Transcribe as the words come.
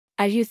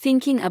Are you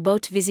thinking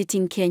about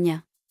visiting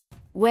Kenya?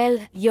 Well,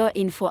 you're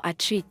in for a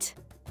treat.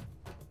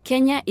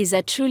 Kenya is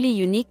a truly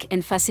unique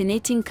and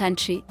fascinating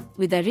country,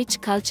 with a rich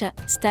culture,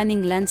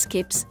 stunning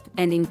landscapes,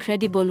 and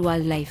incredible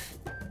wildlife.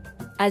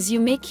 As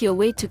you make your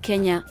way to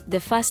Kenya, the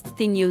first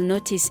thing you'll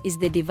notice is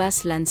the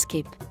diverse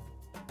landscape.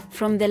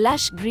 From the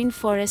lush green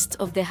forests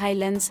of the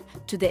highlands,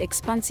 to the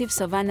expansive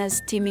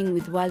savannas teeming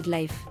with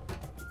wildlife,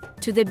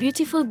 to the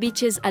beautiful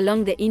beaches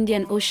along the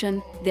Indian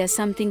Ocean, there's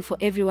something for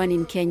everyone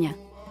in Kenya.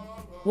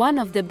 One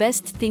of the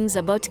best things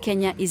about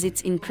Kenya is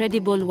its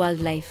incredible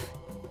wildlife.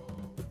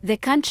 The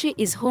country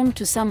is home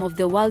to some of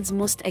the world's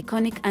most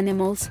iconic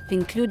animals,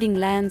 including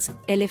lions,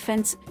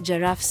 elephants,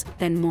 giraffes,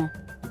 and more.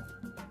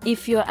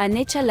 If you're a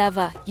nature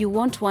lover, you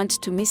won't want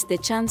to miss the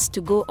chance to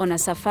go on a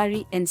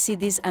safari and see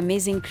these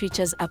amazing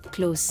creatures up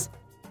close.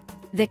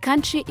 The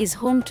country is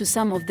home to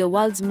some of the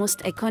world's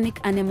most iconic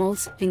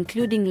animals,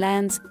 including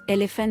lions,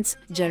 elephants,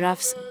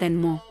 giraffes, and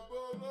more.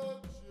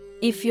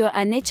 If you're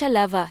a nature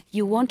lover,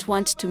 you won't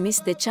want to miss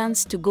the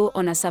chance to go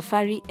on a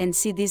safari and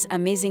see these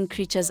amazing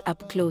creatures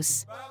up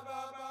close.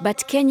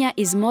 But Kenya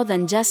is more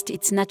than just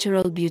its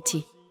natural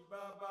beauty.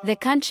 The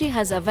country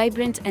has a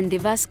vibrant and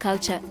diverse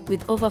culture,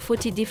 with over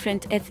 40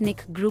 different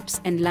ethnic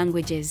groups and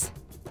languages.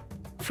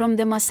 From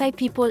the Maasai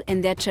people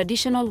and their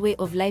traditional way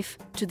of life,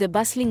 to the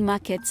bustling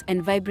markets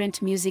and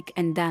vibrant music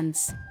and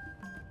dance.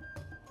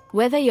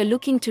 Whether you're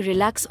looking to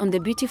relax on the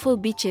beautiful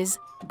beaches,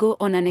 go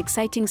on an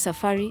exciting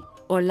safari,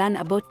 or learn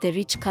about the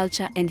rich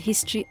culture and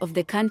history of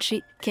the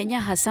country, Kenya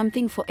has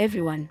something for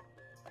everyone.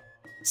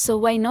 So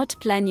why not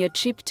plan your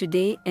trip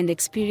today and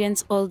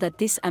experience all that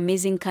this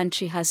amazing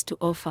country has to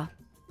offer?